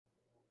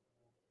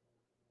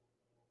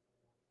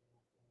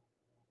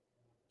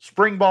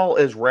Spring ball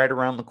is right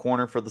around the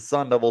corner for the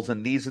Sun Devils,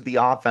 and these are the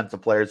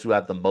offensive players who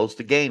have the most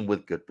to gain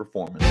with good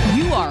performance.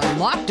 You are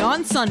Locked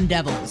On Sun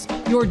Devils,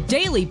 your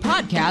daily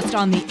podcast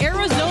on the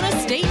Arizona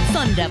State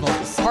Sun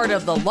Devils, part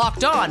of the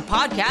Locked On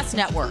Podcast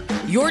Network,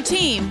 your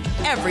team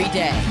every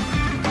day.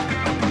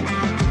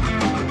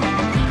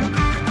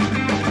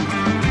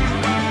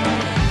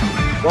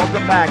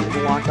 Welcome back to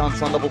the Locked On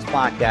Sun Devils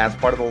podcast,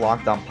 part of the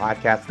Locked On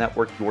Podcast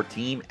Network, your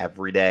team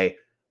every day.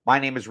 My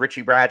name is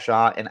Richie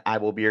Bradshaw, and I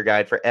will be your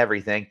guide for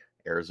everything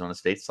Arizona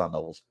State Sun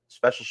Devils.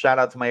 Special shout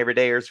out to my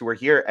everydayers who are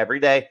here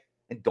every day.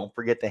 And don't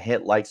forget to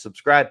hit like,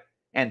 subscribe,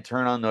 and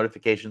turn on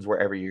notifications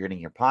wherever you're getting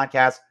your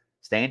podcast.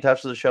 Stay in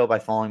touch with the show by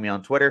following me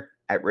on Twitter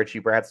at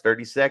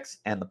RichieBrats36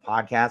 and the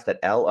podcast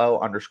at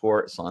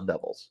LO_Sun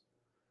Devils.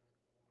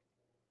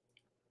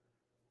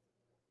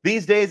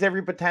 These days,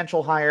 every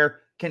potential hire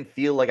can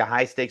feel like a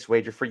high-stakes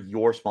wager for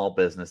your small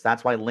business.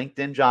 That's why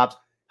LinkedIn Jobs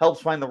helps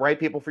find the right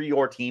people for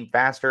your team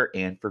faster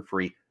and for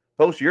free.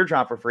 Post your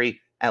job for free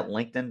at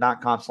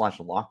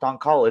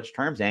linkedin.com/lockedoncollege.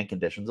 Terms and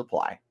conditions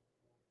apply.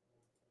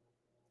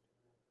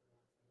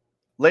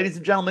 Ladies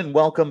and gentlemen,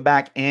 welcome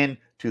back in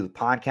to the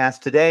podcast.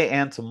 Today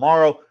and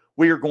tomorrow,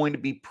 we are going to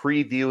be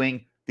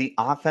previewing the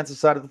offensive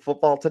side of the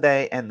football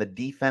today and the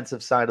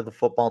defensive side of the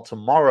football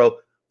tomorrow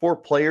for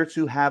players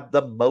who have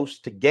the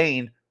most to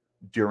gain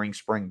during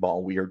spring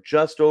ball. We are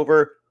just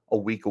over a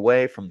week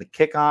away from the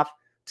kickoff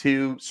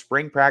to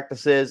spring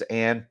practices,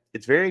 and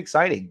it's very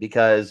exciting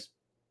because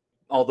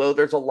although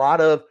there's a lot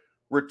of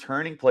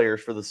returning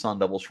players for the Sun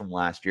Devils from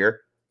last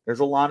year, there's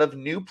a lot of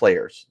new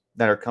players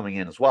that are coming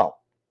in as well.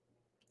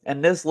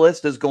 And this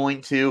list is going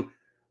to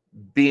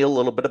be a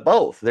little bit of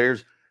both.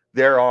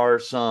 There are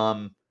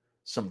some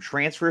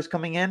transfers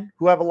coming in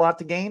who have a lot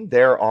to gain.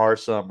 There are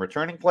some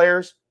returning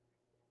players.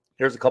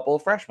 There's a couple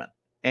of freshmen.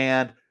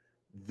 And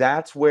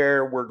that's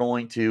where we're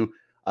going to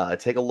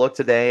take a look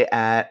today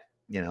at,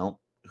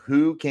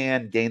 who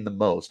can gain the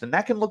most. And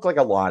that can look like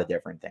a lot of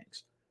different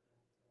things.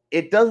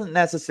 It doesn't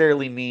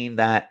necessarily mean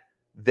that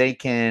they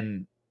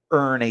can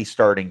earn a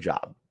starting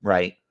job,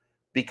 right?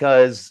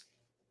 Because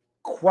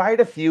quite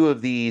a few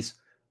of these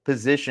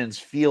positions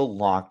feel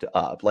locked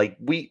up. Like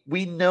we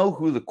know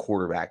who the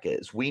quarterback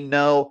is. We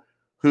know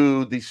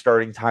who the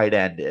starting tight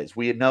end is.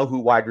 We know who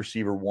wide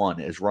receiver 1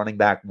 is, running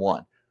back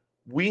 1.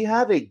 We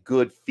have a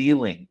good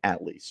feeling,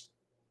 at least,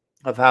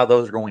 of how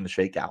those are going to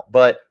shake out.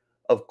 But,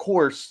 of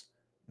course,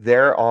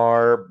 there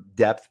are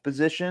depth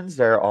positions.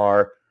 There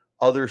are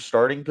other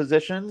starting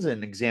positions.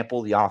 An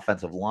example, the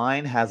offensive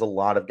line has a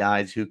lot of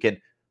guys who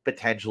can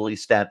potentially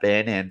step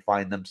in and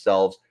find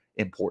themselves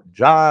important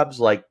jobs.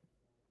 Like,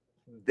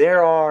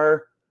 there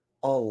are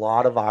a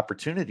lot of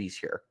opportunities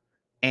here.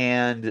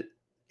 And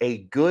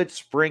a good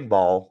spring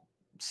ball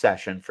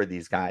session for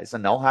these guys,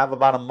 and they'll have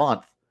about a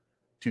month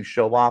to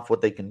show off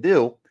what they can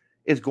do,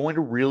 is going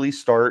to really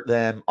start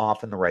them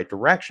off in the right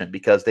direction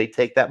because they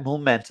take that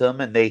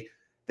momentum and they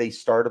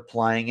start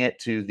applying it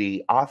to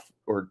the off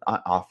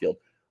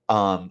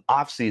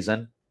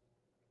season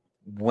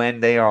when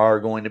they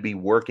are going to be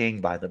working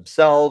by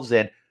themselves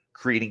and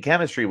creating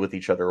chemistry with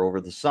each other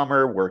over the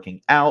summer,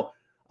 working out,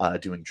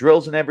 doing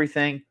drills and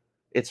everything.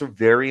 It's a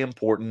very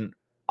important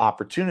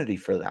opportunity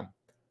for them.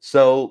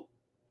 So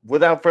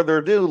without further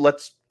ado,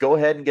 let's go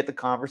ahead and get the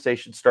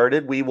conversation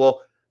started. We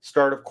will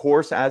start, of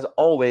course, as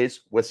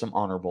always, with some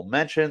honorable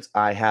mentions.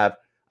 I have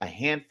a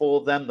handful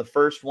of them. The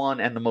first one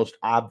and the most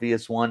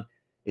obvious one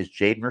is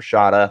Jordyn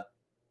Tyson.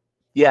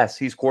 Yes,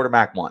 he's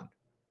quarterback 1.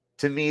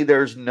 To me,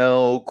 there's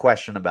no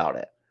question about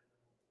it.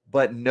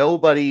 But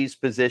nobody's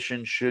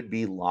position should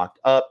be locked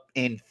up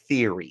in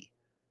theory.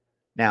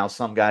 Now,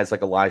 some guys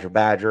like Elijah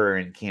Badger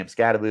and Cam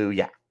Scadaboo,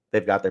 yeah,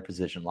 they've got their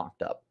position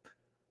locked up.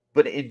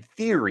 But in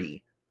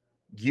theory,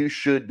 you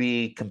should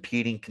be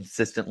competing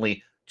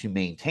consistently to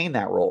maintain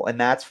that role. And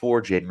that's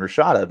for Jordyn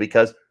Tyson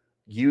because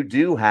you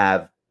do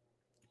have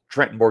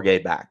Trenton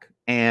Bourguet back.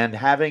 And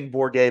having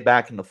Bourguet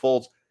back in the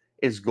folds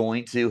is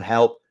going to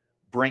help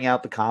bring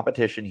out the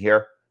competition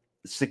here,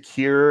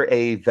 secure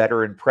a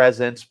veteran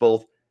presence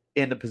both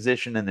in the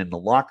position and in the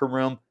locker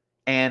room,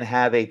 and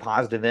have a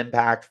positive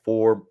impact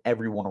for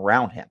everyone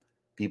around him.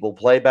 People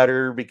play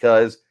better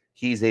because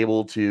he's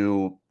able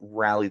to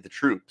rally the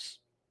troops.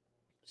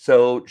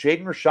 So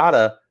Jordyn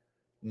Tyson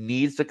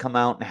needs to come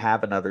out and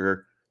have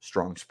another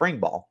strong spring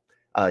ball.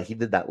 He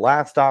did that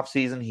last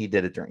offseason. He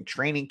did it during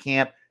training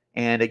camp,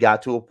 and it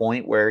got to a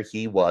point where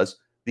he was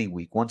the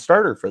week 1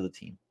 starter for the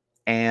team.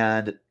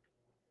 And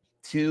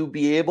to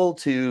be able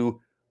to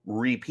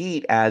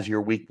repeat as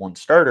your week 1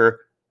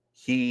 starter,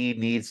 he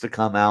needs to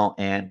come out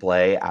and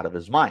play out of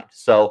his mind.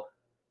 So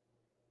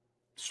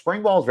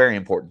spring ball is very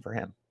important for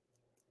him.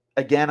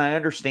 Again, I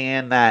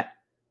understand that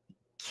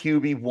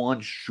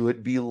QB1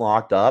 should be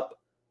locked up,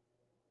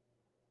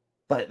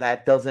 but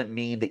that doesn't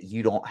mean that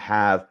you don't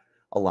have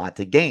a lot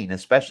to gain,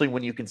 especially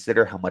when you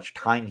consider how much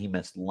time he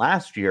missed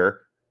last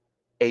year.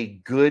 A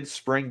good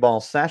spring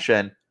ball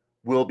session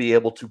will be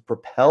able to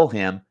propel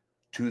him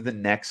to the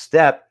next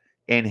step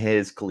in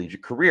his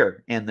collegiate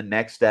career and the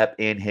next step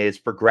in his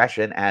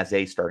progression as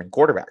a starting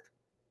quarterback.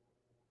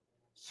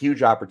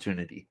 Huge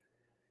opportunity.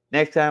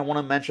 Next guy I want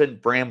to mention,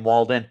 Bram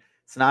Walden.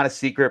 It's not a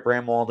secret.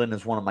 Bram Walden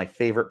is one of my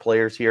favorite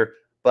players here,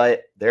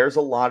 but there's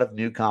a lot of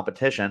new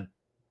competition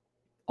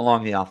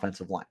along the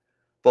offensive line,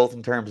 both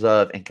in terms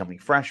of incoming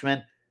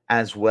freshmen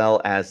as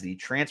well as the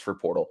transfer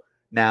portal.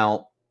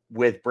 Now,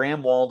 with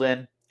Bram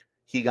Walden,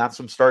 he got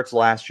some starts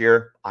last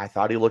year. I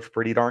thought he looked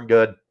pretty darn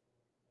good.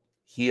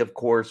 He, of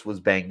course, was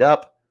banged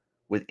up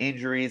with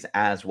injuries,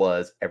 as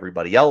was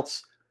everybody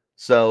else.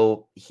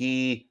 So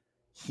he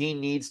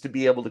needs to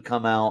be able to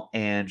come out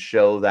and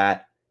show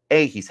that,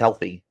 A, he's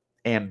healthy,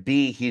 and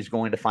B, he's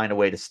going to find a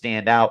way to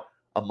stand out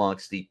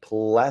amongst the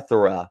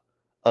plethora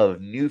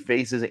of new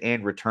faces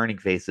and returning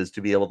faces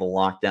to be able to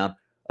lock down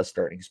a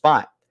starting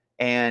spot.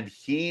 And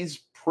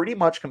he's pretty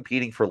much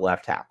competing for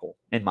left tackle,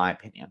 in my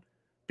opinion,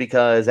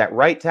 because at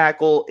right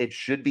tackle, it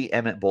should be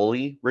Emmett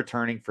Boley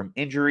returning from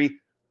injury.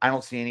 I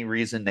don't see any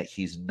reason that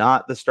he's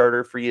not the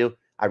starter for you.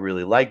 I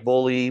really like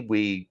Boley.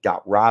 We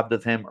got robbed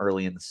of him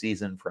early in the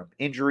season from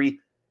injury.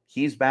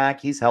 He's back,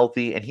 he's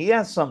healthy, and he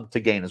has some to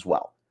gain as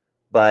well.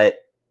 But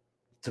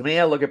to me,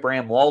 I look at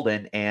Bram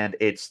Walden, and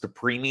it's the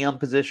premium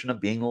position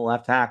of being the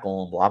left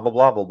tackle and blah, blah,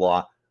 blah, blah,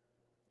 blah.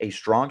 A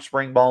strong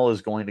spring ball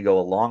is going to go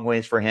a long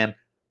ways for him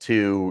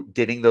to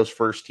getting those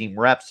first team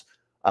reps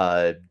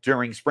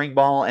during spring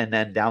ball and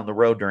then down the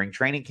road during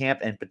training camp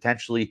and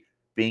potentially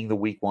being the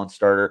week one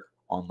starter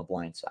on the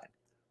blind side.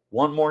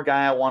 One more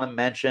guy I want to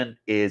mention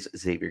is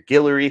Xavier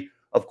Guillory.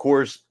 Of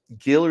course,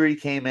 Guillory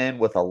came in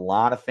with a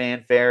lot of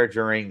fanfare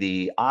during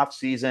the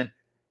offseason,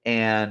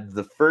 and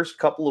the first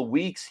couple of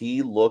weeks,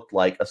 he looked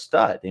like a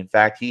stud. In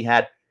fact, he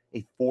had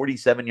a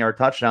 47-yard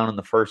touchdown in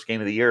the first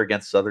game of the year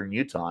against Southern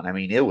Utah. And I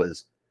mean, it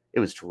was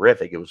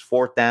terrific. It was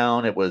fourth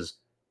down. It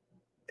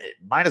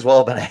might as well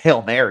have been a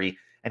Hail Mary,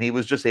 and he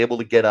was just able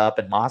to get up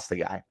and moss the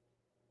guy.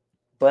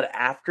 But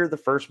after the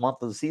first month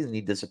of the season,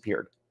 he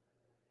disappeared.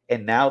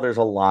 And now there's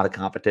a lot of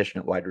competition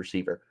at wide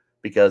receiver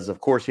because,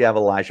 of course, you have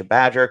Elijah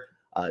Badger.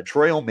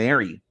 Troy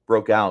O'Mary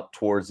broke out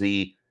towards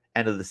the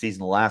end of the season.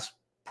 The last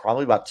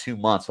probably about 2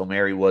 months,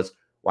 O'Mary was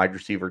wide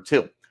receiver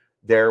 2.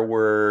 There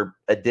were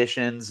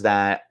additions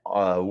that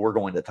we're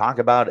going to talk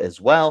about as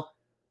well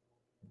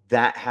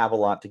that have a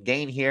lot to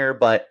gain here,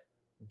 but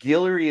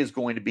Guillory is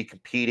going to be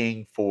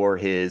competing for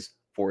his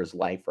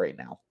life right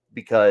now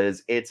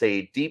because it's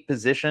a deep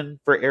position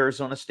for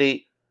Arizona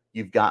State.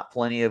 You've got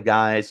plenty of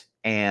guys,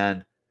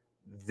 and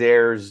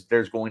there's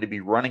going to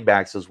be running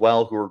backs as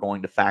well who are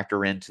going to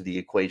factor into the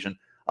equation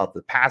of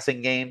the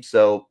passing game.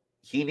 So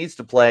he needs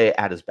to play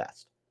at his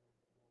best.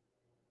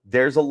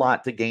 There's a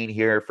lot to gain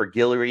here for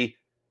Guillory.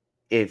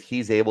 If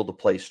he's able to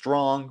play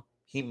strong,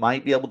 he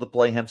might be able to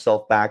play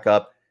himself back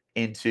up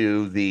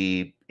into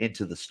the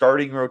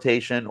starting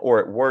rotation, or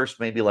at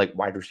worst, maybe like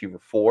wide receiver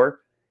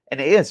 4.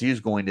 And ASU is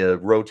going to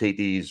rotate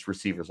these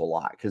receivers a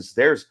lot because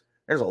there's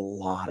a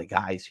lot of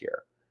guys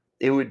here.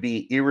 It would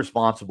be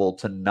irresponsible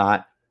to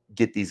not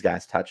get these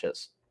guys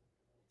touches.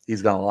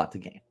 He's got a lot to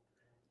gain.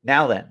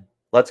 Now then,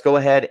 let's go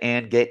ahead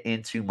and get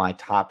into my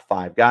top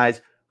 5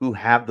 guys who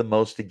have the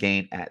most to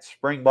gain at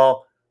spring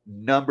ball.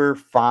 Number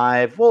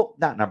 5, well,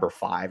 not number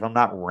 5. I'm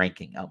not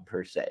ranking them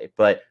per se,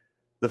 but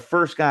the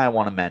first guy I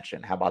want to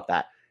mention, how about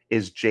that,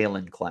 is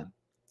Jalen Klemm.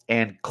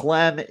 And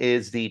Klemm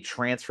is the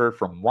transfer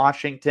from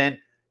Washington.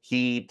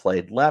 He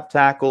played left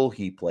tackle.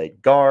 He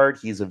played guard.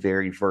 He's a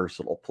very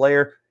versatile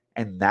player.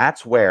 And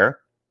that's where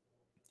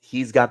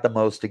he's got the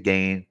most to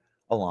gain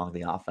along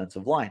the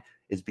offensive line,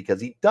 is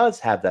because he does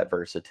have that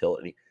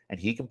versatility. And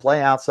he can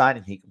play outside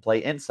and he can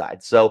play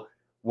inside. So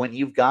when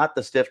you've got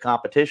the stiff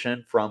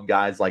competition from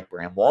guys like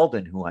Bram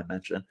Walden, who I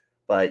mentioned,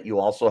 but you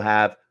also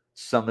have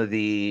some of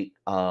the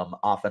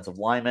offensive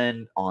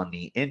linemen on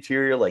the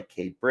interior, like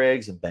Cade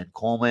Briggs and Ben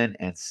Coleman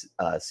and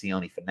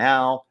Sione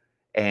Finau,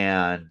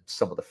 and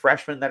some of the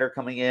freshmen that are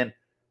coming in,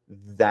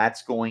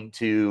 that's going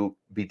to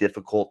be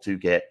difficult to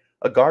get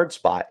a guard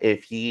spot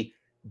if he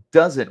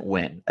doesn't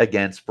win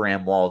against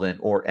Bram Walden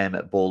or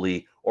Emmett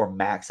Boley or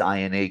Max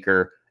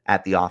Ionacre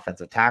at the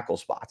offensive tackle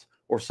spots,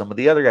 or some of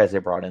the other guys they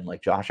brought in,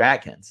 like Josh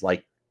Atkins.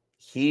 Like,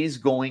 he's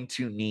going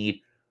to need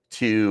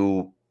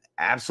to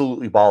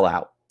absolutely ball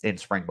out in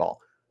spring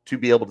ball to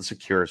be able to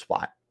secure a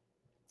spot.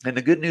 And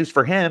the good news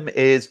for him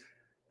is,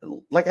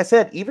 like I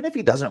said, even if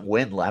he doesn't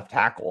win left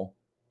tackle,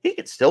 he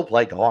can still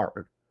play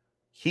guard.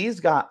 He's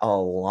got a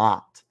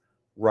lot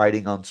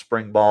riding on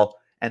spring ball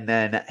and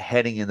then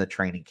heading in the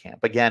training camp.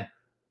 Again,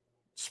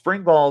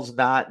 spring ball's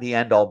not the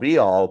end all be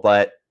all,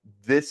 but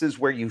this is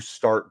where you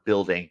start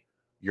building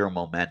your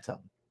momentum.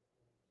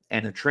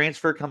 And a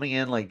transfer coming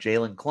in like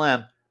Jalen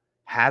Klemm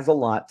has a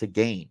lot to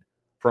gain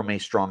from a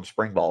strong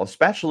spring ball,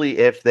 especially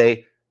if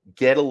they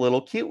get a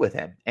little cute with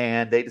him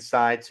and they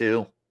decide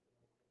to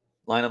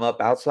line him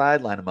up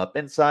outside, line him up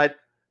inside,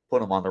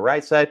 put him on the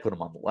right side, put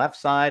him on the left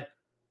side,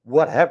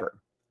 whatever.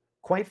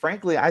 Quite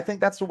frankly, I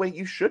think that's the way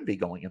you should be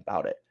going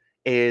about it,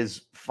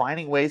 is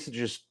finding ways to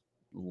just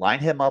line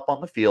him up on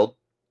the field,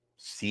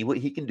 see what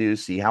he can do,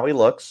 see how he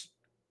looks,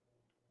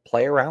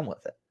 play around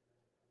with it.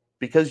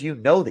 Because you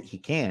know that he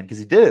can, because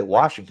he did it at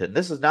Washington.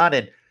 This is not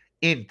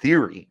in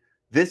theory.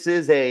 This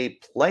is a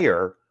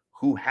player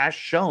who has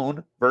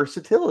shown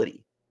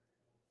versatility.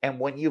 And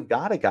when you've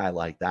got a guy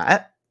like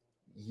that,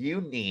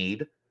 you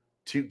need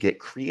to get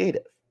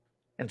creative.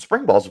 And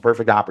spring ball is a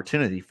perfect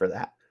opportunity for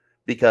that,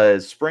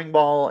 because spring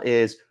ball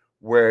is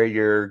where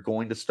you're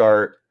going to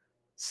start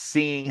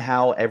seeing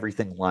how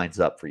everything lines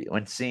up for you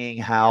and seeing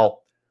how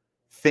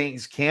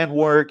things can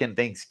work and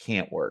things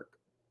can't work.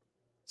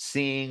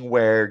 Seeing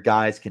where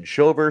guys can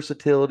show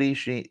versatility,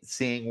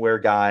 seeing where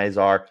guys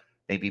are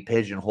maybe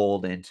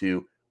pigeonholed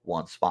into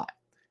one spot.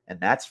 And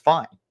that's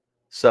fine.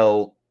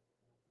 So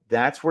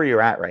that's where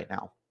you're at right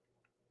now.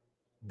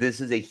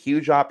 This is a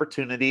huge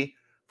opportunity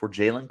for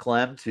Jalen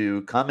Klemm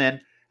to come in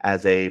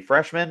as a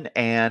freshman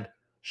and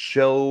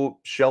show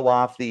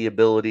off the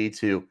ability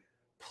to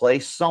play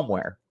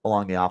somewhere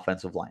along the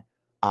offensive line.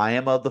 I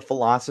am of the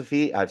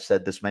philosophy, I've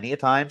said this many a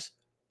times,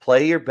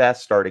 play your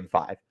best starting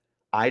five.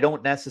 I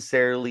don't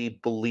necessarily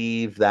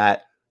believe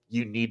that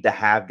you need to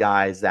have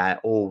guys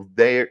that,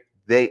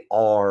 they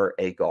are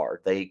a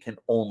guard. They can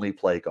only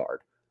play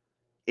guard.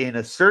 In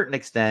a certain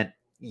extent,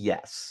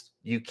 yes,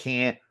 you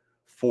can't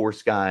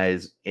force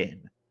guys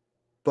in.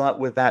 But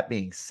with that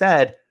being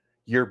said,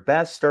 your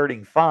best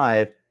starting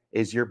five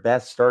is your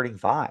best starting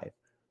five.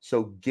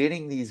 So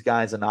getting these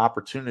guys an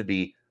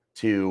opportunity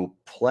to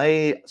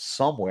play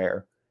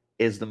somewhere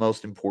is the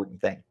most important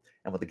thing.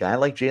 And with a guy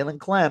like Jalen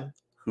Klemm,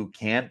 who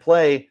can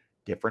play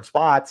different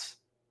spots,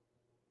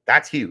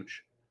 that's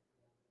huge.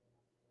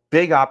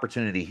 Big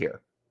opportunity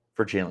here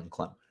for Jalen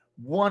Klemm.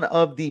 One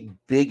of the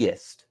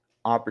biggest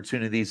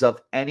opportunities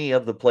of any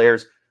of the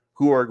players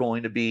who are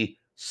going to be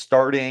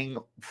starting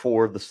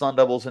for the Sun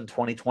Devils in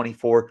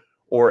 2024,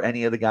 or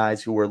any of the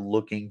guys who are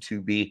looking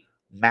to be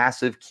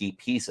massive key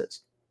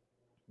pieces.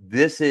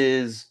 This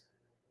is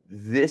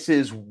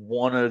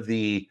one of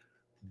the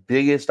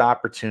biggest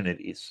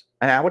opportunities.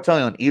 And I would tell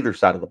you, on either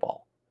side of the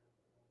ball,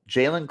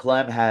 Jalen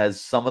Klemm has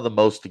some of the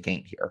most to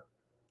gain here.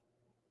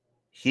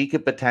 He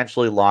could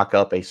potentially lock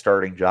up a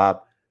starting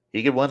job.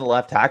 He could win the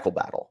left tackle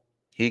battle.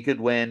 He could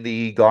win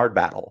the guard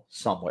battle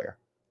somewhere.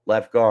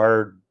 Left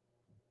guard,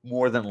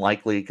 more than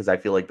likely, because I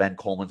feel like Ben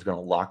Coleman's going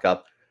to lock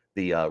up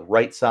the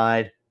right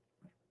side.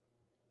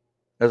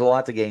 There's a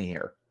lot to gain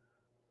here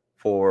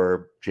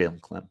for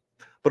Jalen Klemm.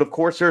 But of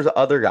course, there's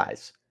other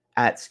guys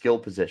at skill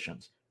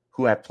positions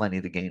who have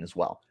plenty to gain as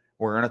well.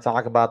 We're going to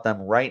talk about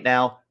them right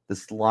now. This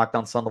is the Locked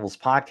On Sun Devils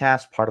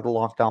podcast, part of the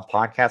Locked On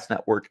Podcast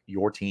Network,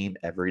 your team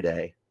every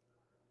day.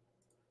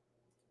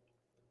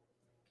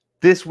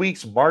 This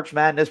week's March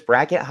Madness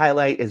bracket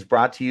highlight is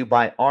brought to you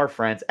by our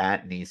friends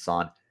at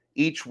Nissan.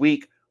 Each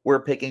week, we're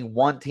picking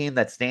one team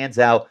that stands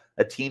out,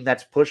 a team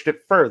that's pushed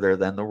it further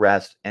than the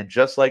rest. And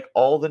just like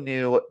all the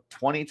new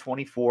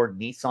 2024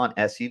 Nissan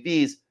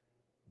SUVs,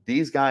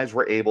 these guys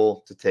were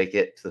able to take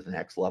it to the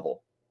next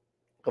level.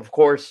 Of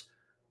course,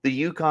 the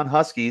Yukon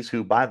Huskies,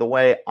 who, by the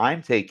way,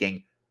 I'm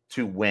taking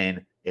to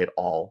win it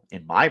all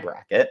in my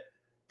bracket,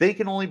 they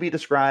can only be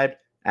described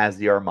as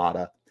the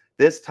Armada.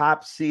 This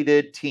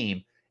top-seeded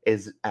team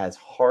is as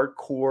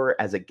hardcore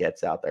as it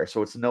gets out there.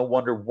 So it's no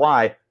wonder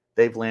why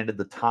they've landed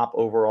the top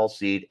overall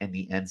seed in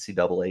the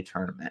NCAA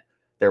tournament.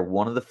 They're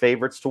one of the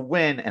favorites to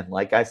win, and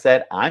like I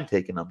said, I'm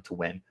taking them to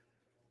win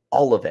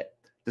all of it,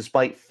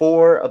 despite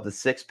 4 of the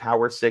 6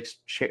 Power 6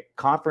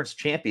 conference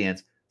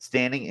champions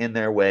standing in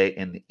their way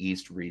in the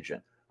East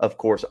region. Of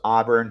course,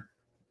 Auburn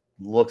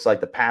looks like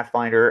the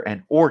Pathfinder,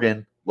 and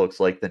Oregon looks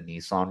like the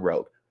Nissan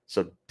Rogue.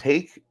 So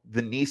take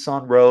the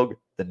Nissan Rogue,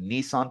 the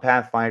Nissan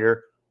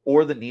Pathfinder,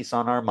 or the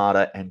Nissan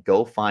Armada and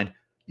go find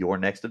your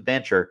next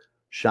adventure.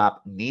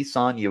 Shop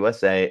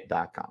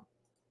NissanUSA.com.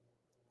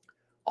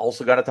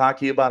 Also got to talk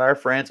to you about our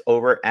friends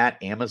over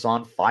at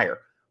Amazon Fire.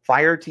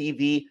 Fire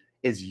TV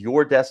is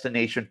your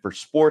destination for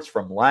sports,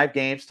 from live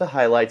games to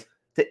highlights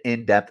to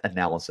in-depth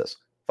analysis.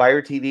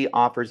 Fire TV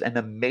offers an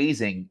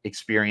amazing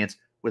experience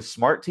with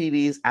smart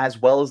TVs,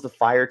 as well as the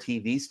Fire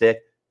TV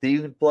stick that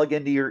you can plug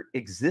into your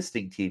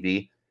existing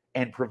TV,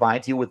 and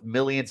provides you with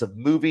millions of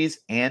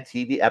movies and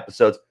TV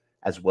episodes,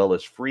 as well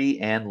as free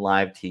and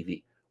live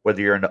TV.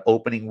 Whether you're in the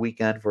opening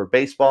weekend for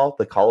baseball,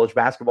 the college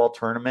basketball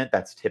tournament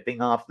that's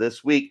tipping off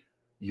this week,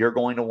 you're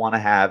going to want to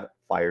have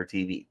Fire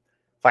TV.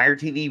 Fire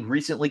TV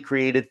recently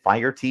created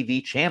Fire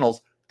TV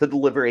channels to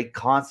deliver a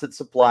constant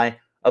supply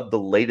of the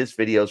latest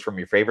videos from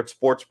your favorite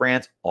sports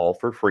brands, all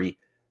for free.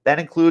 That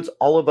includes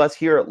all of us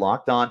here at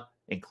Locked On,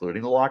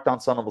 including the Locked On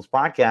Sun Devils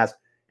podcast,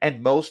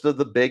 and most of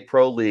the big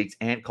pro leagues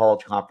and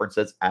college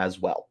conferences as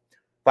well.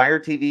 Fire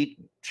TV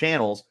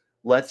channels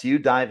lets you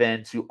dive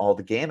into all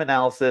the game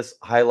analysis,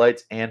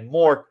 highlights, and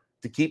more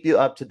to keep you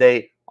up to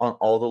date on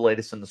all the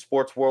latest in the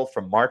sports world,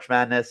 from March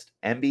Madness,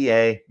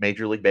 NBA,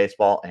 Major League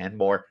Baseball, and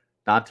more.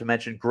 Not to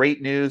mention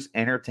great news,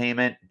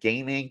 entertainment,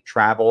 gaming,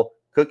 travel,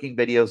 cooking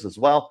videos as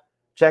well.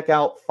 Check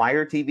out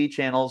Fire TV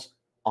channels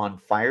on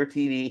Fire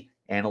TV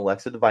and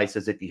Alexa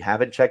devices. If you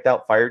haven't checked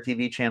out Fire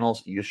TV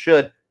channels, you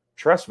should.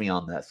 Trust me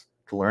on this.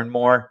 To learn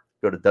more,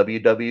 go to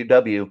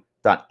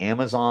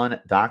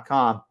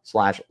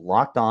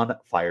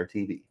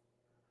www.amazon.com/LockedOnFireTV.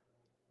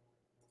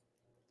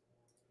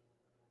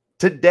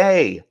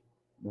 Today,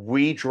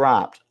 we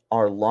dropped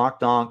our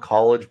Locked On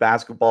College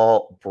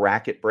Basketball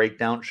Bracket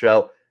Breakdown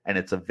show, and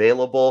it's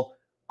available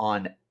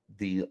on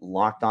the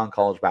Locked On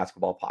College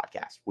Basketball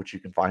podcast, which you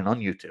can find on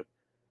YouTube.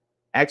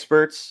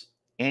 Experts,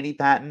 Andy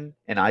Patton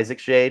and Isaac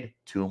Shade,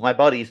 two of my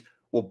buddies,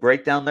 will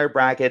break down their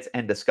brackets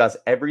and discuss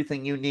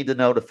everything you need to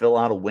know to fill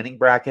out a winning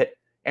bracket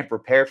and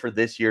prepare for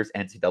this year's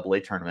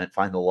NCAA tournament.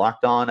 Find the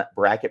Locked On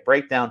Bracket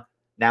Breakdown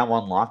now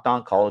on Locked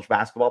On College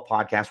Basketball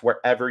Podcast,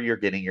 wherever you're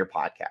getting your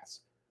podcasts.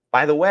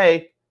 By the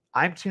way,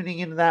 I'm tuning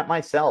into that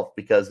myself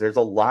because there's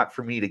a lot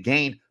for me to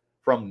gain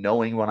from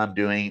knowing what I'm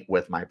doing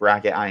with my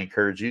bracket. I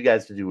encourage you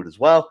guys to do it as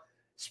well,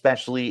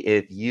 especially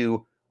if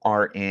you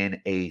are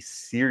in a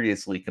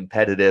seriously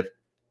competitive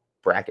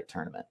bracket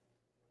tournament.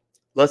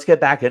 Let's get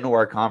back into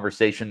our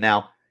conversation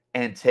now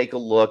and take a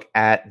look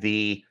at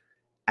the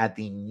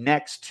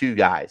next two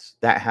guys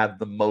that have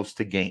the most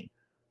to gain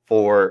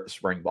for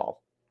spring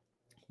ball.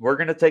 We're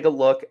going to take a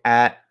look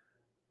at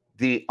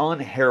the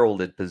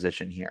unheralded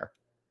position here,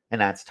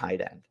 and that's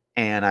tight end.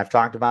 And I've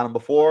talked about him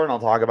before, and I'll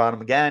talk about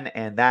him again,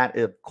 and that,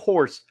 of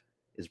course,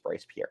 is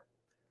Bryce Pierre.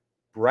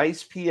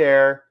 Bryce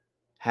Pierre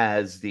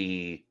has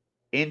the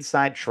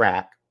inside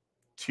track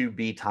to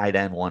be tight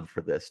end one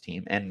for this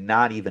team, and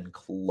not even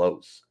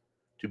close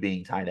to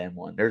being tight end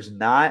one. There's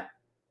not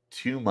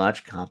too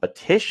much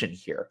competition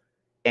here.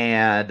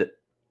 And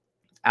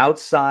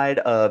outside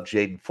of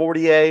Jaden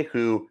Fortier,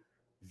 who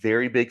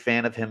very big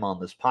fan of him on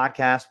this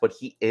podcast, but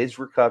he is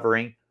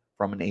recovering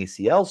from an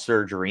ACL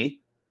surgery.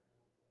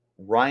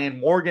 Ryan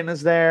Morgan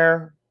is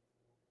there.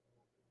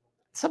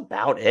 That's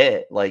about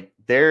it. Like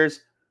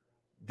there's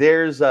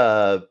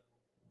the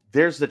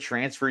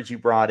transfers you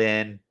brought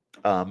in,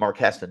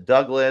 Marqueston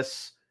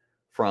Douglas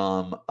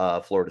from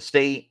Florida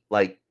State.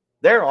 Like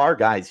there are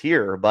guys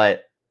here,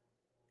 but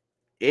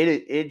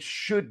it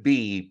should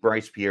be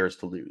Bryce Pierre's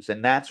to lose.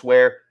 And that's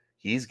where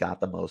he's got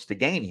the most to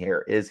gain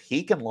here is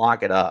he can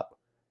lock it up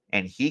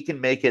and he can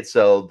make it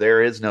so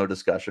there is no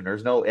discussion.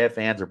 There's no ifs,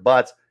 ands, or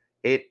buts.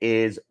 It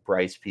is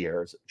Bryce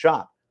Pierre's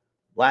job.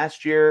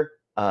 Last year,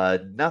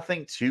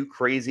 nothing too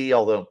crazy,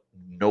 although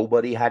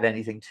nobody had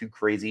anything too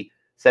crazy.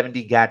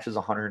 70 catches,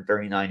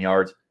 139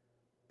 yards.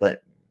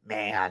 But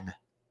man,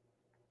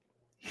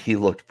 he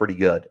looked pretty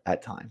good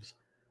at times.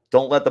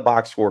 Don't let the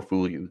box score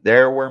fool you.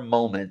 There were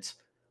moments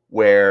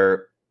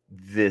where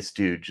this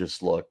dude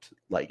just looked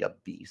like a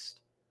beast.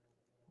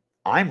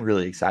 I'm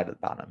really excited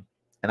about him.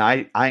 And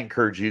I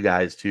encourage you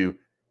guys to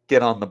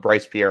get on the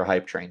Bryce Pierre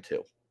hype train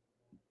too.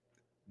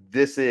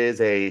 This is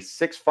a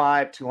 6'5",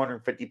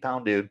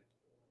 250-pound dude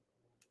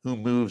who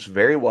moves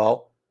very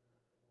well,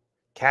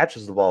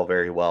 catches the ball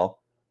very well,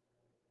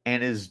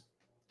 and is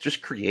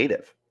just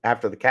creative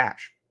after the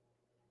catch.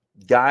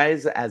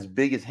 Guys as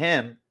big as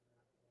him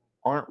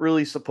aren't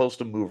really supposed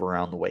to move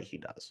around the way he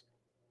does.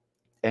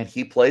 And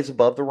he plays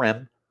above the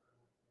rim.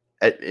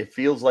 It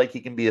feels like he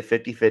can be a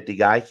 50-50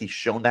 guy. He's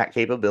shown that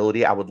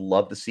capability. I would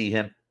love to see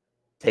him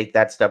take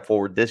that step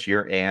forward this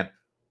year and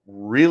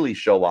really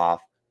show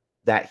off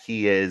that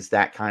he is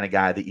that kind of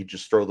guy that you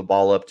just throw the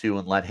ball up to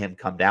and let him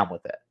come down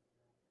with it.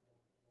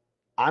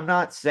 I'm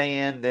not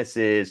saying this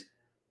is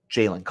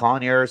Jalen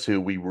Conyers,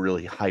 who we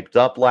really hyped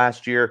up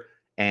last year,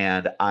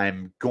 and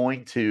I'm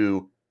going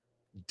to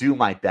do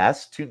my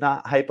best to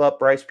not hype up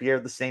Bryce Pierre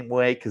the same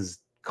way because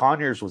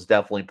Conyers was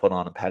definitely put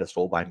on a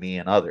pedestal by me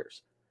and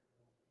others.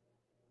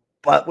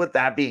 But with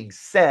that being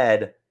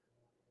said,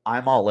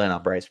 I'm all in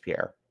on Bryce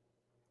Pierre.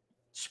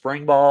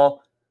 Spring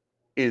ball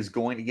is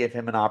going to give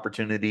him an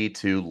opportunity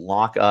to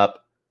lock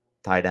up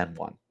tight end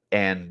one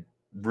and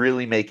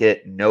really make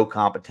it no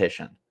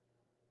competition.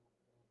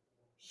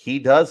 He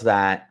does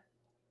that.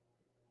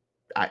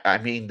 I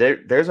mean,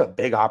 there's a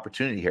big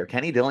opportunity here.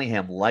 Kenny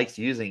Dillingham likes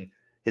using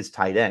his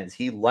tight ends.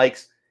 He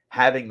likes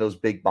having those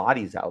big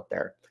bodies out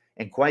there.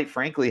 And quite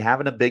frankly,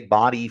 having a big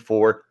body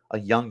for a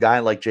young guy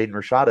like Jaden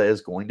Rashada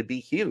is going to be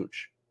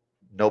huge.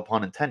 No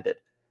pun intended.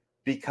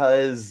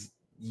 Because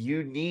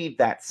you need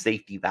that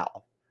safety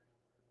valve.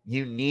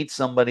 You need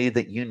somebody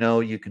that you know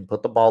you can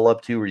put the ball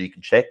up to or you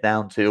can check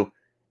down to,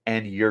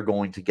 and you're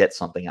going to get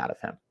something out of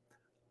him.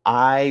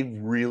 I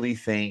really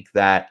think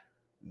that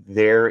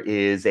there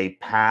is a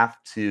path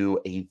to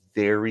a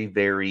very,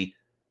 very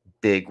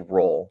big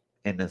role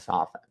in this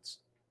offense.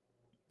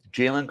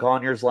 Jalen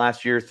Conyers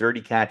last year,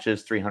 30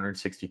 catches,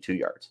 362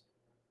 yards.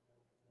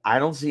 I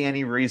don't see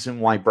any reason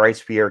why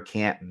Bryce Pierre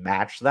can't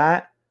match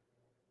that.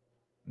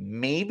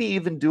 Maybe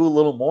even do a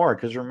little more,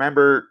 because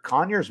remember,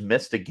 Conyers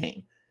missed a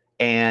game,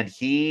 and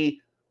he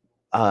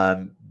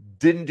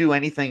didn't do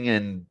anything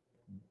in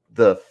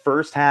the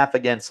first half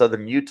against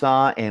Southern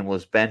Utah and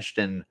was benched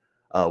in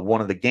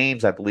one of the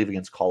games, I believe,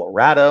 against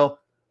Colorado.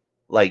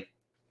 Like,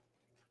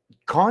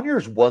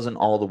 Conyers wasn't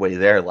all the way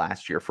there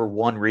last year for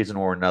one reason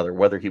or another,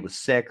 whether he was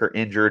sick or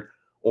injured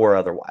or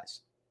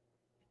otherwise.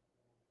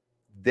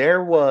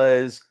 There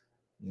was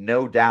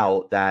no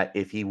doubt that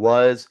if he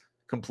was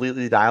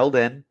completely dialed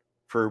in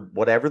for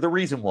whatever the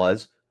reason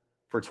was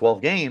for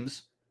 12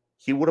 games,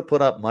 he would have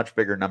put up much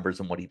bigger numbers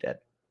than what he did.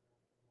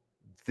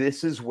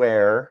 This is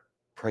where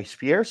Bryce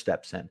Pierre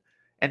steps in.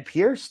 And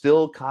Pierre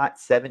still caught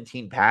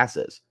 17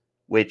 passes,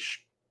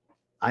 which,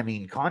 I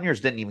mean,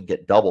 Conyers didn't even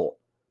get double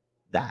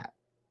that.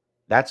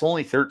 That's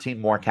only 13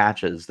 more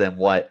catches than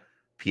what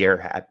Pierre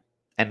had.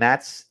 And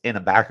that's in a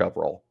backup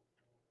role.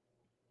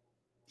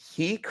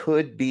 He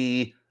could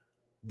be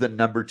the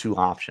number 2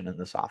 option in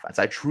this offense.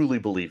 I truly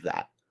believe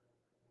that.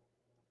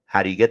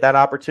 How do you get that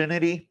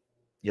opportunity?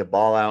 You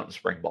ball out in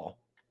spring ball.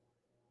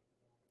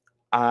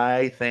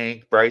 I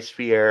think Bryce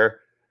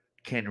Pierre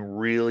can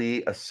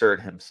really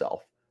assert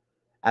himself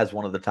as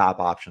one of the top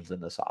options in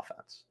this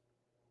offense.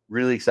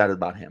 Really excited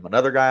about him.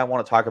 Another guy I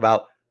want to talk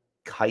about,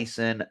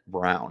 Kyson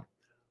Brown.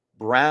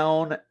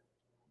 Brown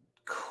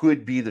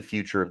could be the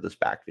future of this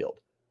backfield.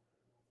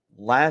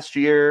 Last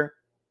year,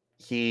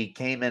 he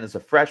came in as a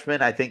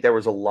freshman. I think there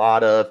was a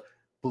lot of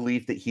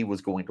belief that he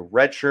was going to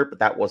redshirt, but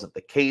that wasn't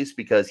the case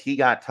because he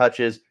got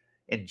touches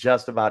in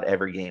just about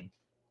every game.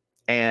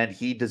 And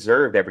he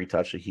deserved every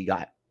touch that he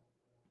got.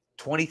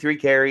 23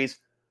 carries,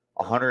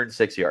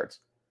 106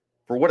 yards.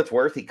 For what it's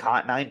worth, he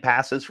caught 9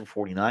 passes for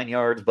 49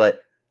 yards,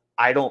 but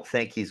I don't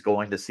think he's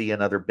going to see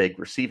another big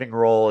receiving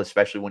role,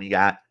 especially when you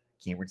got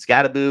Cameron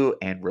Scadaboo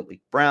and Ridley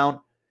Brown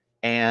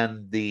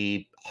and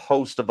the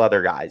host of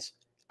other guys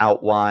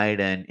out wide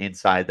and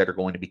inside that are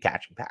going to be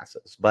catching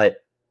passes.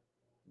 But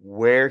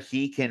where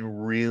he can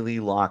really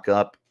lock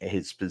up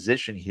his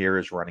position here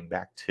is running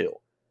back 2.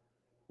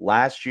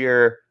 Last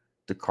year,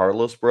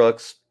 DeCarlos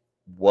Brooks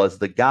was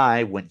the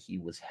guy when he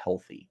was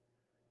healthy.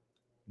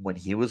 When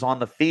he was on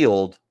the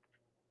field,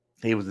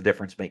 he was the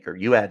difference maker.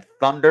 You had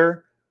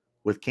thunder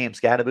with Cam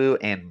Scadaboo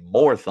and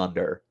more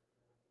thunder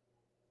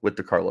with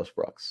DeCarlos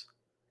Brooks.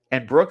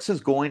 And Brooks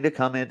is going to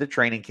come into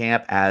training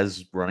camp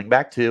as running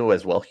back 2,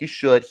 as well he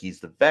should. He's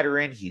the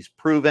veteran. He's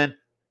proven.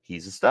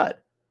 He's a stud.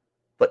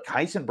 But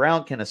Kyson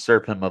Brown can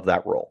usurp him of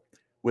that role.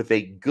 With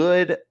a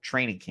good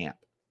training camp,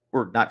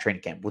 or not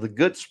training camp, with a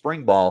good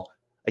spring ball,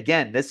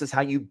 again, this is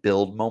how you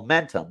build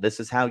momentum.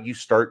 This is how you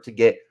start to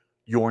get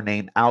your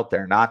name out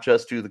there, not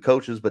just to the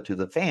coaches, but to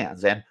the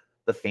fans. And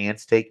the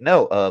fans take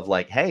note of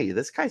like, hey,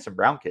 this Kyson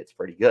Brown kid's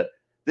pretty good.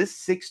 This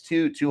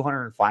 6'2",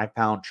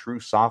 205-pound true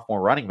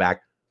sophomore running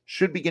back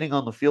should be getting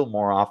on the field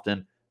more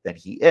often than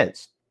he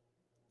is.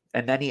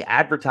 And then he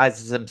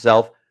advertises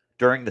himself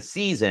during the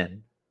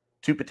season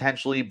to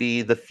potentially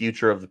be the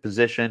future of the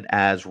position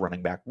as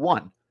running back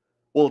 1.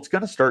 Well, it's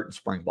going to start in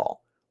spring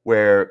ball,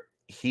 where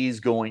he's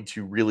going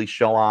to really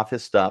show off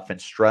his stuff and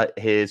strut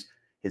his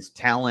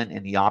talent,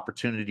 and the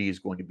opportunity is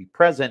going to be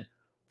present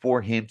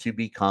for him to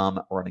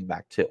become running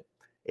back 2.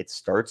 It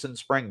starts in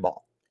spring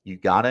ball. You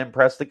got to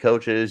impress the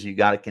coaches. You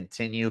got to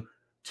continue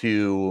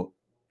to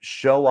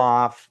show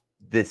off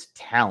this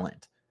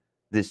talent,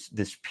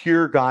 this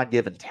pure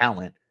God-given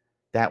talent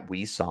that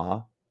we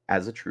saw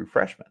as a true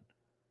freshman.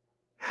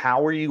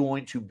 How are you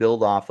going to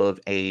build off of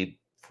a,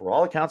 for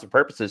all accounts and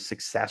purposes,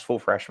 successful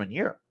freshman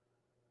year?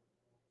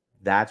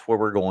 That's where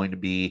we're going to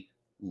be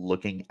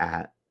looking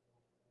at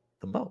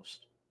the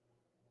most.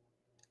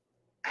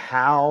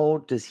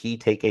 How does he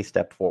take a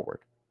step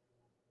forward?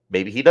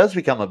 Maybe he does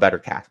become a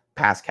better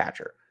pass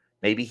catcher.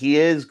 Maybe he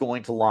is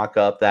going to lock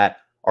up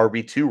that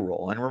RB2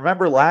 role. And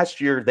remember, last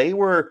year, they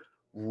were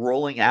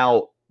rolling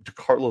out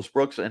DeCarlos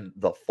Brooks in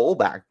the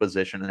fullback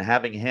position and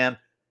having him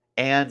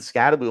and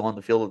Scadaboo on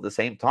the field at the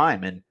same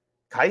time. And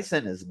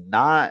Kyson is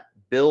not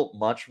built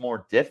much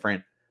more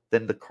different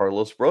than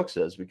DeCarlos Brooks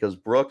is, because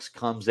Brooks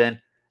comes in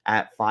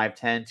at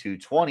 5'10",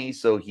 220,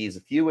 so he's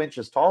a few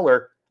inches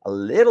taller, a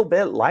little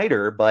bit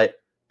lighter, but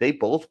they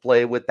both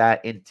play with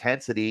that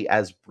intensity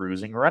as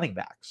bruising running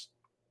backs.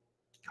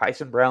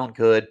 Kyson Brown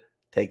could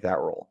take that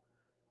role.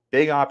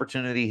 Big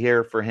opportunity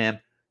here for him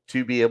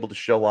to be able to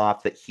show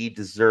off that he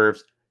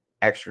deserves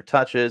extra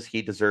touches.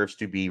 He deserves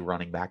to be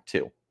running back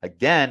 2.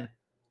 Again,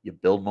 you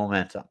build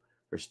momentum.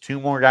 There's 2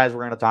 more guys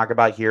we're going to talk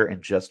about here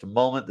in just a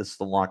moment. This is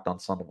the Locked On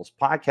Sun Devils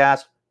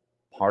podcast,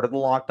 part of the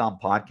Locked On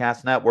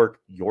Podcast Network,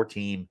 your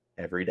team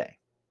every day.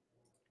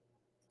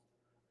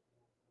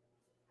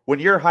 When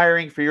you're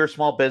hiring for your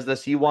small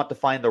business, you want to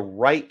find the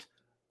right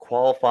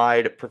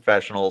qualified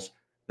professionals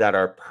that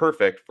are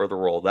perfect for the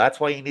role. That's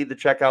why you need to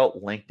check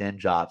out LinkedIn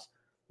Jobs.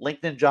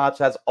 LinkedIn Jobs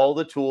has all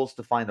the tools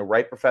to find the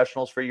right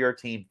professionals for your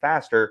team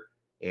faster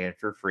and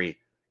for free.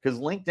 Because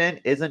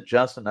LinkedIn isn't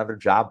just another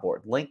job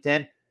board.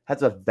 LinkedIn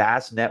has a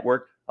vast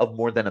network of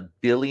more than 1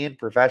 billion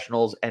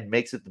professionals and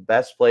makes it the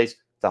best place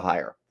to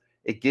hire.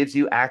 It gives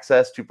you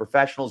access to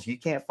professionals you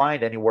can't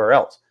find anywhere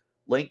else.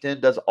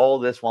 LinkedIn does all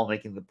this while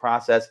making the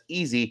process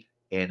easy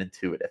and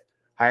intuitive.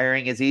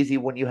 Hiring is easy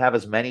when you have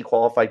as many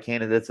qualified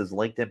candidates as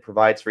LinkedIn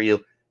provides for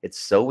you. It's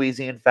so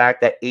easy, in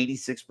fact, that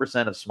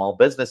 86% of small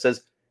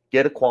businesses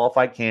get a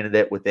qualified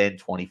candidate within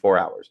 24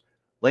 hours.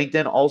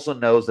 LinkedIn also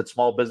knows that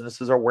small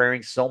businesses are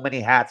wearing so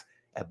many hats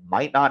and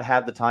might not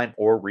have the time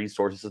or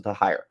resources to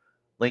hire.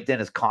 LinkedIn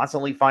is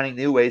constantly finding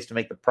new ways to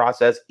make the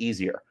process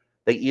easier.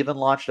 They even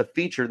launched a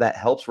feature that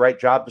helps write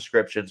job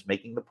descriptions,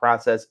 making the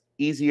process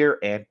easier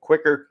and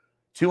quicker.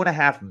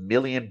 2.5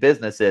 million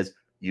businesses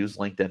use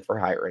LinkedIn for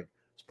hiring.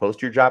 So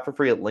post your job for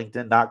free at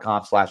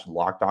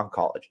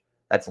linkedin.com/lockedoncollege.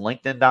 That's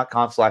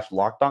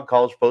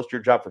linkedin.com/lockedoncollege. Post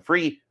your job for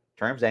free.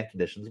 Terms and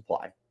conditions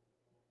apply.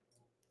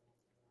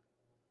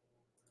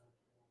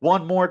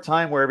 One more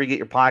time, wherever you get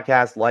your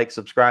podcast, like,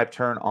 subscribe,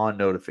 turn on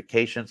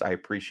notifications. I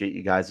appreciate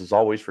you guys, as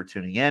always, for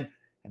tuning in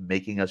and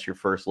making us your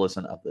first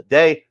listen of the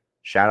day.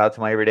 Shout out to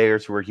my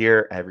everydayers who are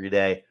here every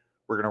day.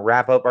 We're going to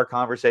wrap up our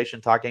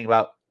conversation talking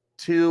about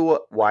 2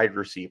 wide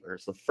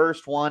receivers. The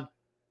first one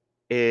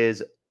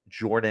is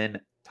Jordyn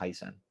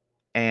Tyson.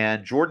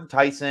 And Jordyn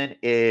Tyson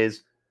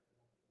is,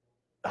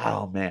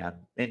 oh man,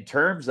 in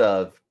terms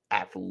of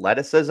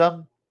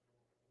athleticism,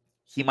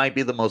 he might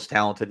be the most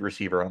talented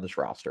receiver on this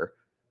roster.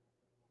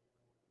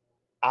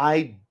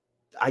 I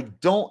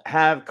don't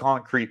have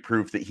concrete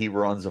proof that he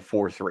runs a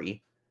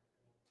 4.3,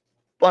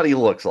 but he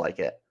looks like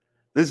it.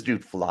 This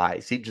dude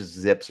flies. He just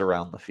zips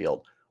around the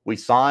field. We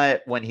saw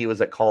it when he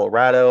was at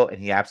Colorado, and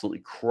he absolutely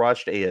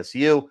crushed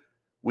ASU.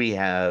 We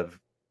have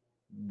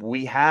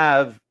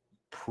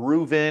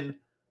proven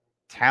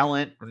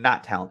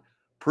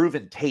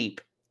proven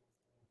tape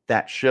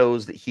that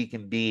shows that he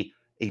can be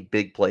a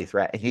big play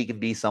threat, and he can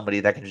be somebody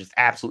that can just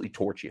absolutely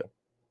torch you.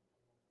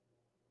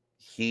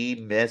 He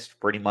missed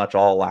pretty much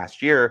all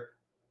last year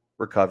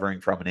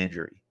recovering from an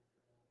injury.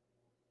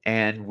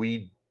 And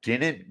we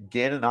didn't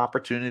get an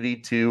opportunity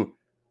to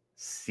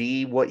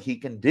see what he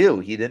can do.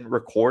 He didn't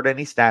record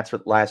any stats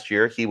for last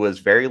year. He was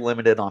very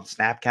limited on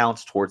snap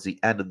counts towards the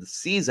end of the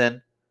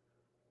season.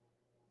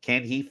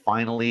 Can he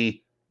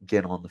finally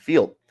get on the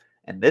field?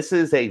 And this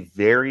is a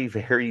very,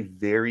 very,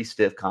 very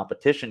stiff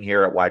competition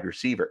here at wide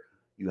receiver.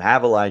 You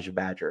have Elijah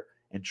Badger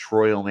and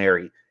Troy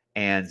O'Mary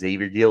and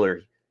Xavier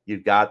Guillory.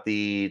 You've got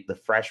the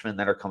freshmen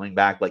that are coming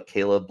back like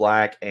Caleb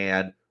Black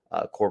and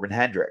Corbin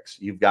Hendricks.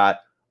 You've got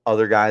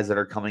other guys that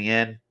are coming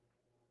in.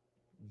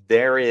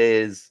 There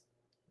is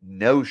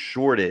no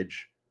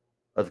shortage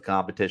of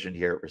competition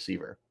here at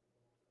receiver.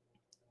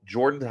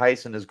 Jordyn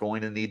Tyson is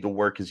going to need to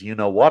work his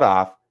you-know-what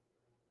off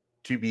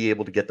to be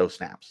able to get those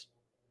snaps.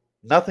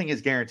 Nothing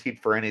is guaranteed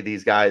for any of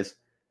these guys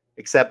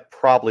except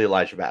probably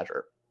Elijah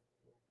Badger.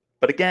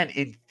 But again,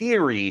 in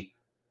theory,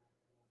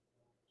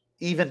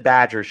 even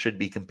Badger should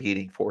be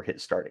competing for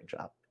his starting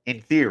job.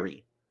 In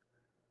theory.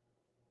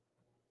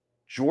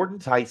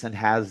 Jordyn Tyson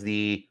has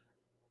the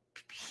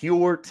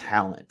pure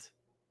talent,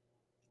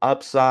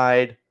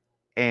 upside,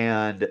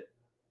 and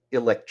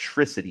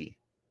electricity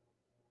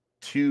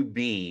to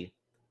be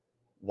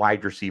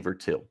wide receiver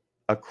 2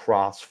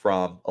 across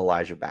from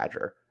Elijah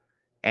Badger.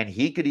 And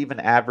he could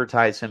even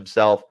advertise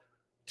himself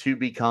to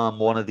become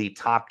one of the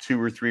top 2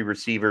 or 3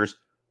 receivers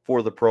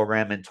for the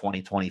program in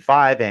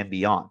 2025 and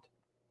beyond.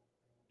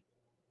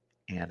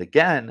 And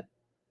again,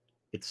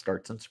 it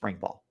starts in spring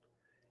ball.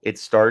 It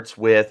starts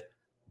with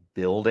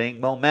building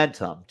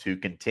momentum to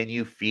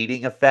continue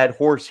feeding a fed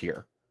horse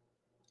here.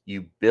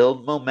 You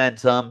build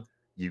momentum,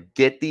 you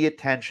get the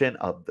attention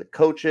of the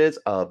coaches,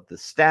 of the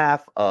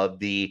staff,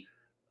 of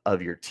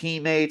your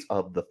teammates,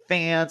 of the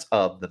fans,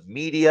 of the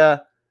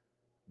media.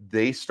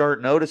 They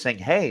start noticing,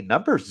 hey,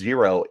 number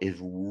 0 is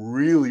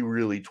really,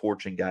 really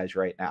torching guys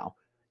right now.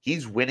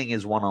 He's winning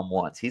his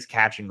one-on-ones. He's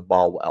catching the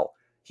ball well.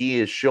 He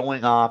is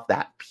showing off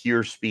that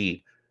pure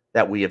speed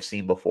that we have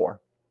seen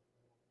before.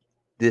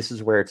 This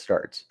is where it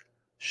starts.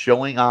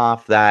 Showing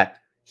off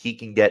that he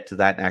can get to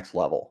that next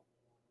level.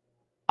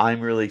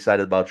 I'm really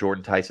excited about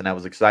Jordyn Tyson. I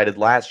was excited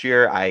last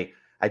year. I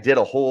did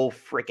a whole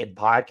freaking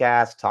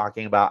podcast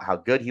talking about how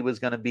good he was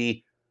going to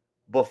be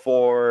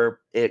before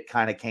it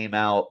kind of came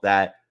out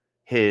that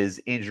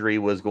his injury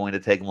was going to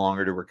take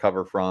longer to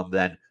recover from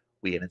than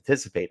we had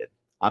anticipated.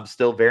 I'm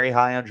still very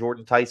high on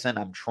Jordyn Tyson.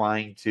 I'm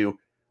trying to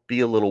be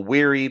a little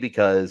weary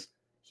because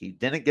he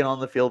didn't get on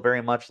the field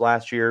very much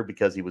last year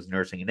because he was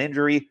nursing an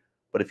injury.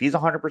 But if he's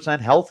 100%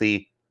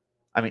 healthy,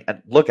 I mean,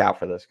 look out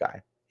for this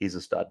guy. He's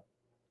a stud.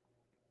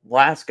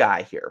 Last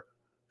guy here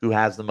who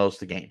has the most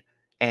to gain,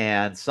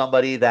 and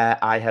somebody that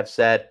I have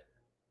said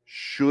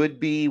should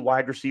be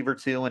wide receiver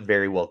 2 and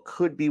very well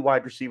could be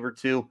wide receiver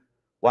 2.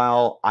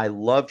 While I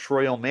love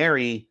Troy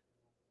O'Mary,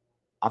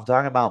 I'm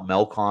talking about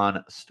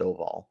Melquan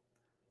Stovall.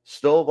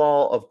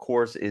 Stovall, of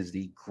course, is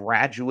the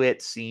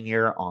graduate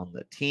senior on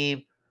the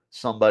team,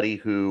 somebody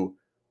who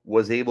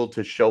was able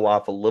to show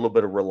off a little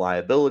bit of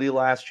reliability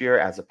last year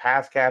as a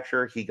pass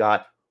catcher. He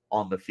got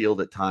on the field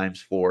at times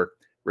for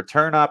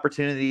return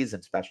opportunities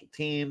and special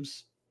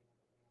teams.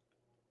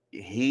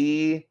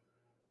 He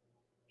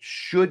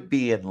should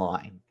be in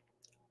line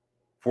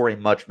for a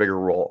much bigger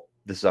role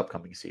this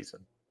upcoming season.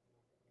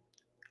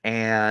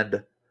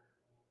 And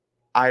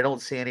I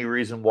don't see any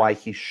reason why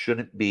he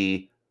shouldn't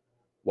be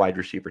wide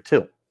receiver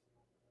 2.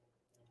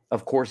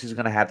 Of course, he's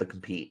going to have to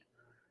compete.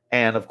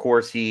 And of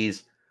course,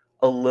 he's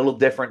a little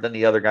different than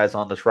the other guys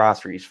on this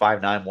roster. He's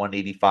 5'9",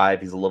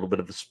 185. He's a little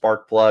bit of a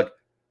spark plug.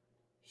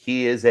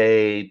 He is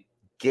a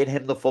get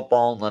him the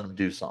football and let him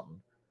do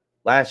something.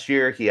 Last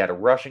year, he had a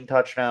rushing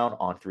touchdown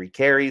on 3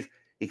 carries.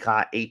 He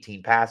caught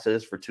 18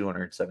 passes for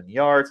 207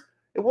 yards.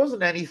 It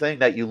wasn't anything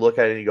that you look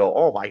at and you go,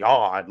 oh my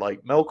God,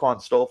 like Melquan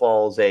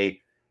Stovall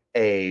is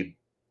a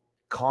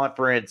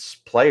conference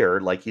player.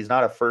 Like, he's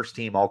not a first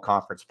team all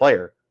conference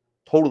player.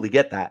 Totally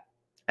get that.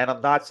 And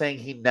I'm not saying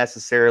he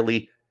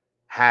necessarily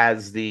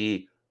has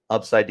the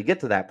upside to get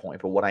to that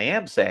point. But what I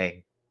am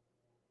saying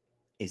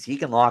is he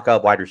can lock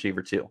up wide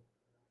receiver too.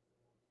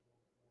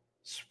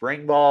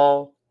 Spring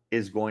ball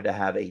is going to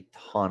have a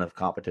ton of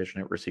competition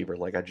at receiver,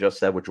 like I just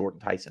said with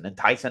Jordyn Tyson. And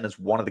Tyson is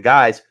one of the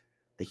guys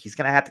that he's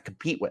going to have to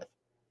compete with.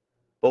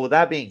 But with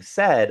that being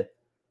said,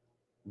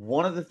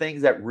 one of the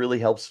things that really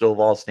helps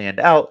Stovall stand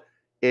out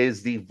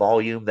is the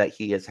volume that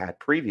he has had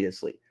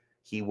previously.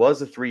 He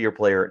was a 3-year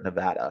player at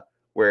Nevada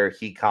where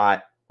he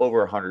caught over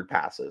 100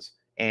 passes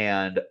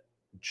and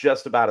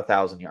just about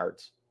 1,000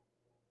 yards.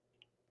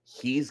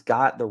 He's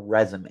got the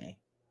resume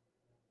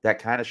that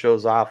kind of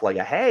shows off like,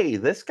 hey,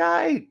 this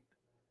guy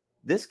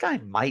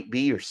might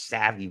be your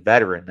savvy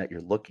veteran that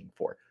you're looking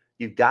for.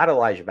 You've got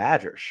Elijah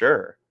Badger,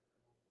 sure,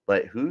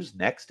 but who's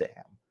next to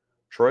him?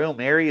 Troy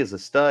O'Mary is a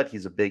stud.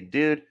 He's a big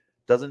dude.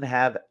 Doesn't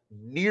have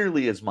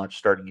nearly as much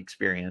starting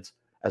experience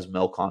as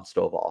Melquan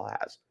Stovall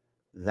has.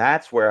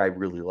 That's where I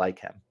really like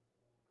him.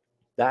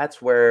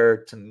 That's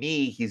where, to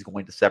me, he's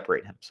going to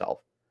separate himself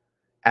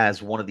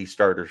as one of these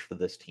starters for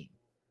this team.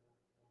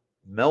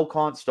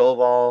 Melquan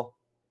Stovall,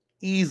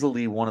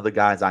 easily one of the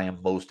guys I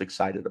am most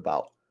excited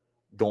about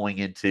going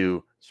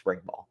into spring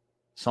ball.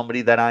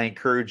 Somebody that I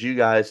encourage you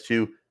guys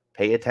to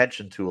pay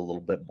attention to a little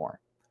bit more,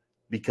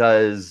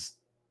 because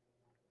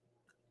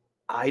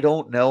I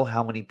don't know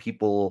how many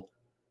people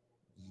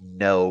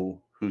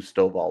know who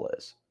Stovall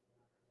is.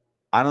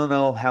 I don't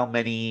know how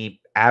many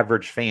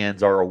average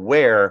fans are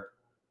aware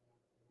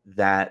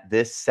that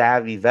this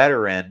savvy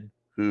veteran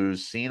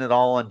who's seen it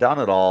all and done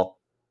it all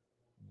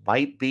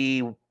might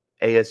be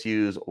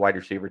ASU's wide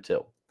receiver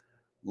too.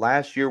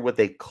 Last year with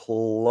a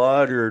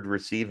cluttered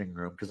receiving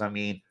room, because, I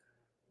mean,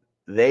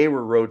 they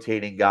were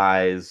rotating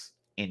guys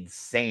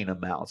insane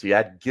amounts. You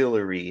had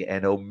Guillory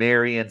and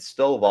O'Mary and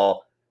Stovall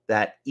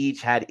that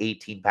each had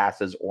 18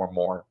 passes or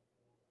more.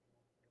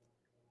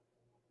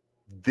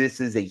 This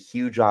is a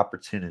huge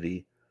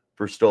opportunity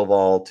for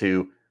Stovall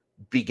to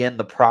begin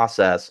the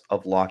process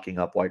of locking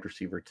up wide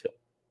receiver 2.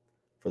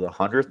 For the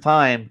 100th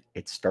time,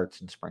 it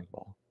starts in spring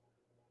ball.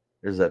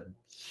 There's a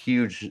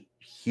huge,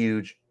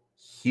 huge,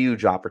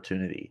 huge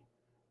opportunity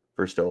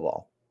for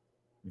Stovall.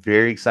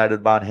 Very excited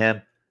about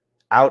him.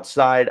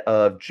 Outside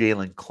of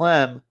Jalen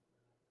Klemm,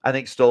 I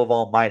think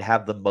Stovall might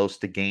have the most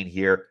to gain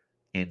here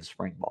in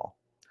spring ball.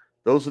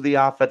 Those are the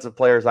offensive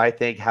players I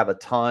think have a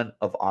ton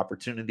of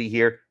opportunity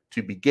here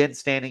to begin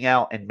standing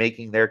out and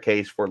making their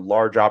case for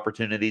large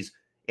opportunities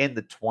in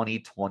the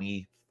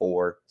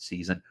 2024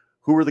 season.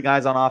 Who are the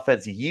guys on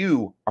offense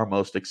you are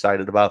most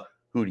excited about?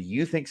 Who do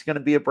you think is going to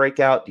be a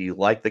breakout? Do you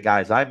like the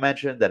guys I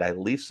mentioned? Did I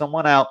leave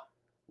someone out?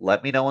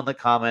 Let me know in the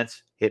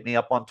comments. Hit me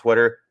up on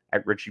Twitter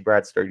at Richie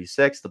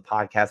Bradshaw36, the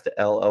podcast at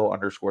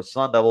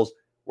LO_Sun Devils.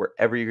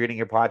 Wherever you're getting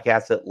your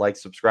podcast at, like,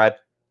 subscribe,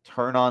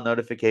 turn on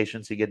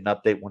notifications so you get an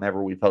update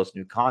whenever we post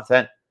new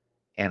content.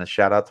 And a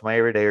shout out to my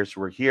everydayers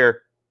who are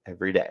here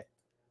every day.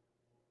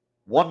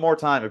 One more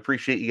time,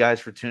 appreciate you guys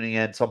for tuning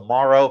in.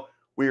 Tomorrow,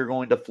 we are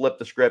going to flip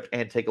the script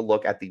and take a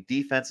look at the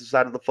defensive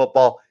side of the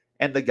football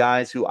and the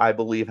guys who I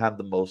believe have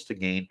the most to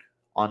gain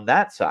on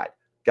that side.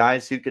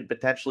 Guys who could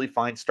potentially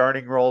find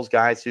starting roles,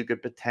 guys who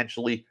could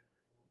potentially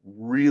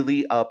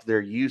really up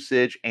their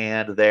usage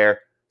and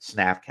their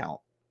snap count.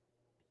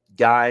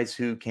 Guys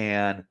who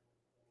can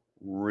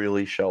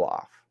really show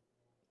off.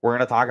 We're going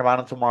to talk about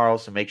them tomorrow,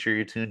 so make sure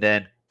you're tuned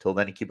in. Till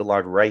then, you keep it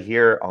locked right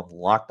here on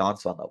Locked On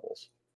Sun Devils.